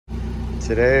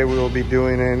Today we will be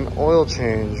doing an oil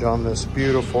change on this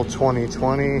beautiful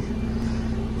 2020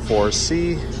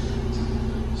 4C.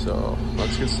 So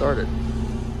let's get started.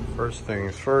 First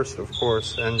things first, of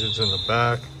course, engine's in the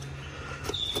back.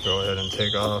 Go ahead and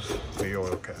take off the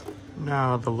oil cap.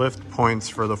 Now the lift points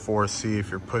for the 4C, if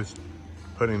you're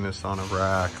putting this on a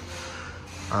rack,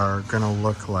 are gonna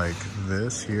look like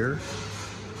this here.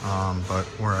 But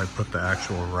where I put the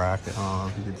actual rack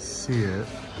on, you can see it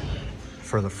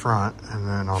for the front, and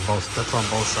then on both, that's on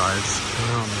both sides. And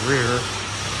then on the rear,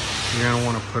 you're gonna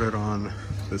want to put it on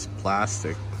this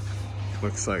plastic,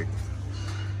 looks like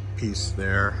piece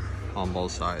there on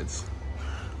both sides.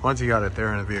 Once you got it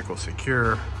there and the vehicle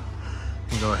secure,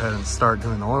 you can go ahead and start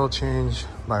doing the oil change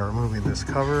by removing this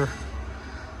cover.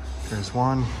 There's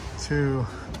 1, 2,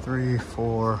 3,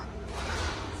 4,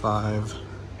 5,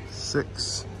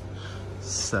 6,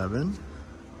 7,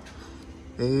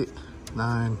 8,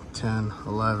 9, 10,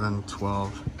 11,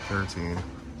 12, 13,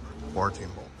 14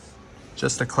 bolts.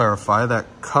 Just to clarify, that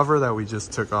cover that we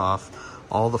just took off,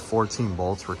 all the 14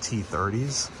 bolts were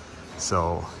T30s.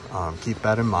 So keep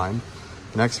that in mind.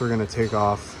 Next, we're gonna take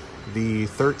off the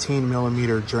 13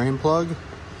 millimeter drain plug,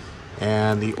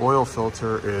 and the oil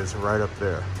filter is right up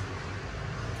there,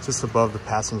 just above the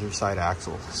passenger side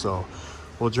axle. So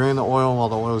we'll drain the oil. While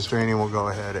the oil is draining, we'll go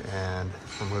ahead and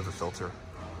remove the filter.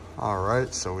 All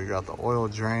right, so we got the oil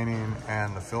draining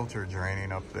and the filter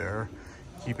draining up there.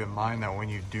 Keep in mind that when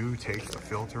you do take the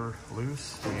filter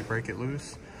loose, when you break it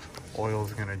loose, oil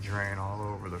is gonna drain all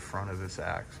over the front of this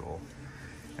axle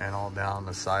and all down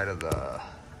the side of the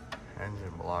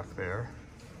engine block there,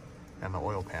 and the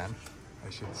oil pan, I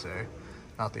should say.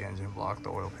 Not the engine block, the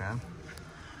oil pan.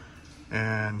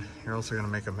 And you're also gonna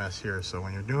make a mess here. So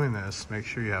when you're doing this, make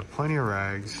sure you have plenty of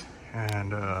rags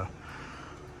and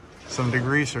some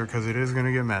degreaser, because it is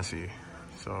gonna get messy.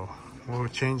 So we'll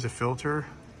change the filter,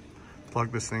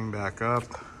 plug this thing back up.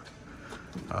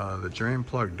 The drain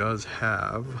plug does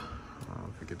have, I don't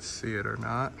know if you can see it or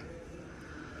not,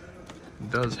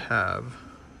 it does have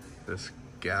this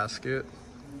gasket.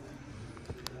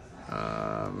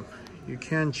 You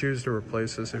can choose to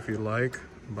replace this if you like,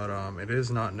 but it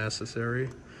is not necessary.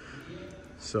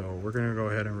 So we're gonna go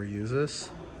ahead and reuse this.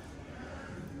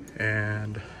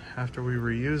 And after we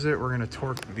reuse it, we're gonna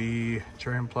torque the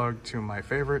drain plug to my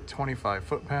favorite 25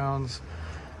 foot-pounds,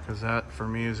 because that for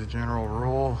me is a general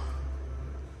rule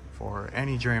for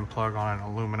any drain plug on an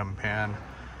aluminum pan.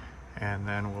 And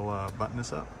then we'll button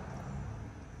this up.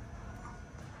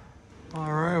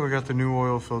 All right, we got the new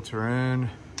oil filter in,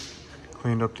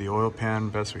 cleaned up the oil pan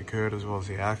best we could, as well as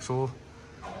the axle.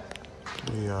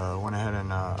 We went ahead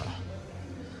and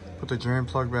put the drain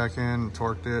plug back in,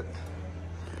 torqued it,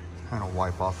 kind of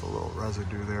wipe off a little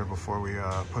residue there before we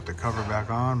put the cover back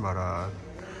on. But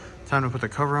time to put the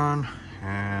cover on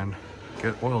and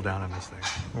get oil down in this thing.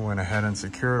 We went ahead and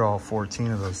secured all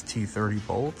 14 of those T30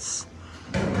 bolts.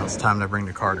 Now it's time to bring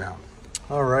the car down.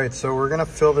 All right, so we're gonna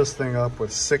fill this thing up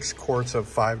with 6 quarts of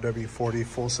 5W40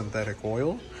 full synthetic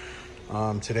oil.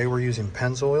 Today we're using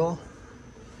Pennzoil,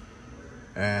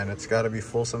 and it's gotta be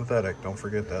full synthetic, don't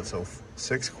forget that. So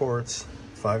 6 quarts,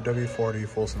 5W40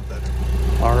 full synthetic.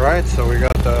 All right, so we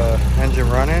got the engine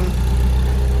running.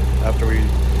 After we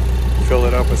fill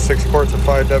it up with 6 quarts of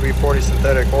 5W40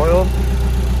 synthetic oil,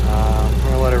 we're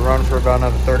gonna let it run for about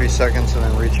another 30 seconds and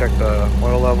then recheck the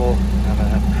oil level. And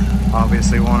then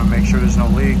obviously we wanna make sure there's no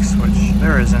leaks, which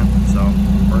there isn't, so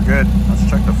we're good. Let's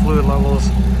check the fluid levels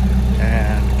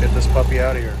and get this puppy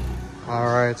out of here. All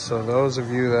right, so those of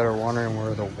you that are wondering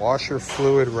where the washer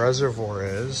fluid reservoir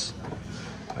is,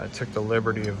 I took the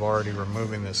liberty of already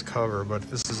removing this cover, but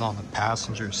this is on the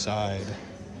passenger side.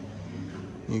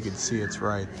 You can see it's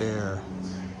right there.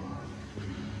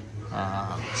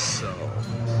 So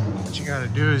what you gotta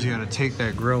do is you gotta take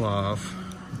that grill off,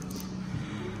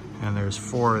 and there's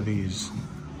 4 of these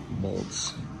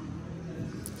bolts.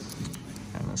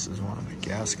 And this is one of the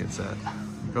gaskets that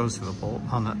goes to the bolt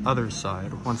on the other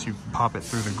side. Once you pop it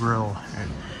through the grill,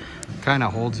 it kind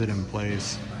of holds it in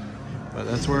place, but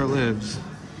that's where it lives.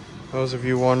 Those of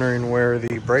you wondering where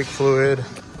the brake fluid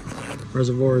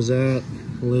reservoir is at,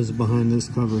 it lives behind this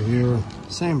cover here.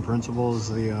 Same principle as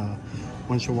the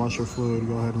windshield washer fluid.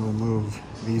 Go ahead and remove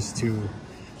these 2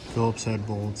 Phillips head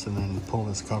bolts and then pull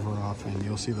this cover off, and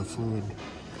you'll see the fluid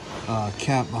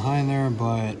cap behind there,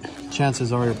 but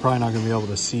chances are you're probably not going to be able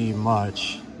to see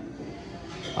much.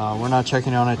 We're not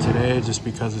checking on it today just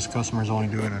because this customer is only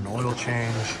doing an oil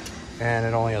change and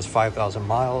it only has 5,000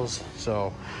 miles.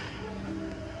 So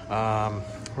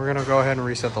we're gonna go ahead and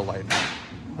reset the light.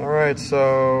 All right,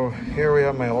 so here we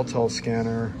have my Altel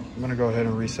scanner. I'm gonna go ahead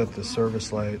and reset the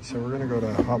service light. So we're gonna go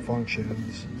to Hot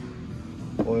Functions,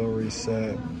 Oil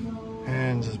Reset,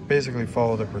 and just basically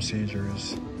follow the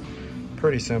procedures.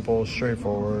 Pretty simple,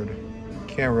 straightforward.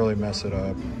 Can't really mess it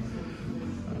up.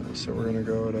 So we're gonna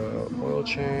go to oil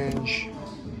change.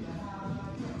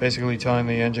 Basically telling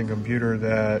the engine computer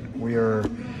that we are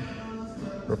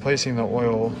replacing the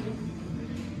oil.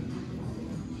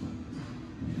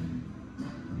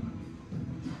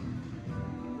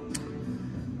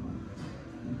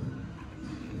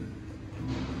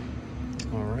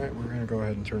 All right, we're gonna go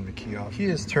ahead and turn the key off. Key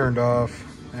is turned off,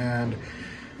 and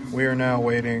we are now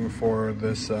waiting for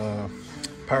this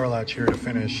power latch here to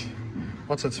finish.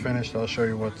 Once it's finished, I'll show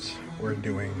you what we're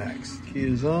doing next. Key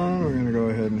is on, we're gonna go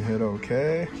ahead and hit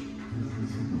OK.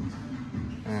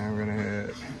 And we're gonna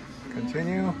hit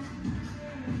continue.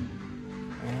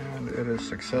 And it is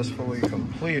successfully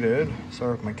completed.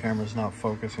 Sorry if my camera's not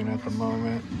focusing at the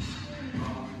moment.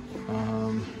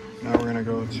 Now we're gonna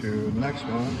go to the next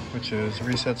one, which is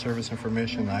reset service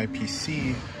information, the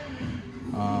IPC,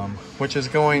 which is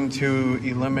going to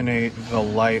eliminate the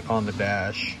light on the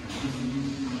dash.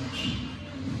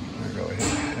 I'm gonna go ahead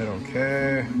and hit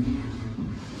OK.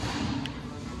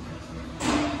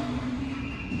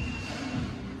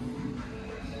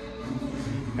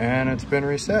 And it's been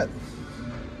reset.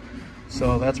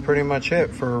 So that's pretty much it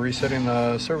for resetting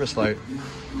the service light.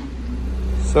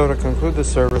 So to conclude the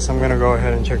service, I'm gonna go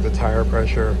ahead and check the tire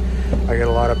pressure. I get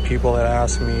a lot of people that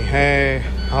ask me, hey,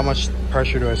 how much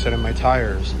pressure do I set in my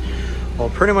tires? Well,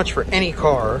 pretty much for any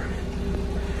car,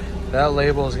 that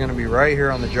label is gonna be right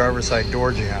here on the driver's side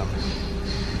door jamb.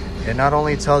 It not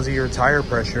only tells you your tire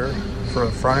pressure for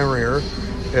the front and rear,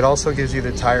 it also gives you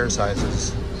the tire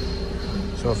sizes.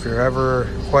 So if you're ever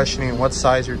questioning what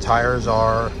size your tires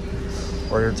are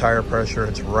or your tire pressure,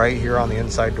 it's right here on the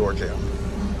inside door jamb.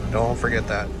 Don't forget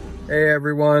that. Hey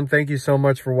everyone, thank you so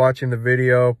much for watching the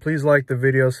video. Please like the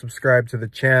video, subscribe to the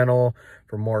channel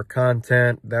for more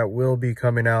content that will be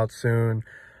coming out soon.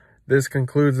 This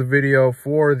concludes the video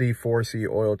for the 4C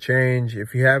oil change.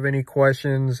 If you have any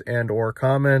questions and or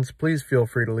comments, please feel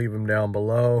free to leave them down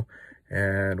below,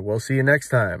 and we'll see you next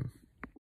time.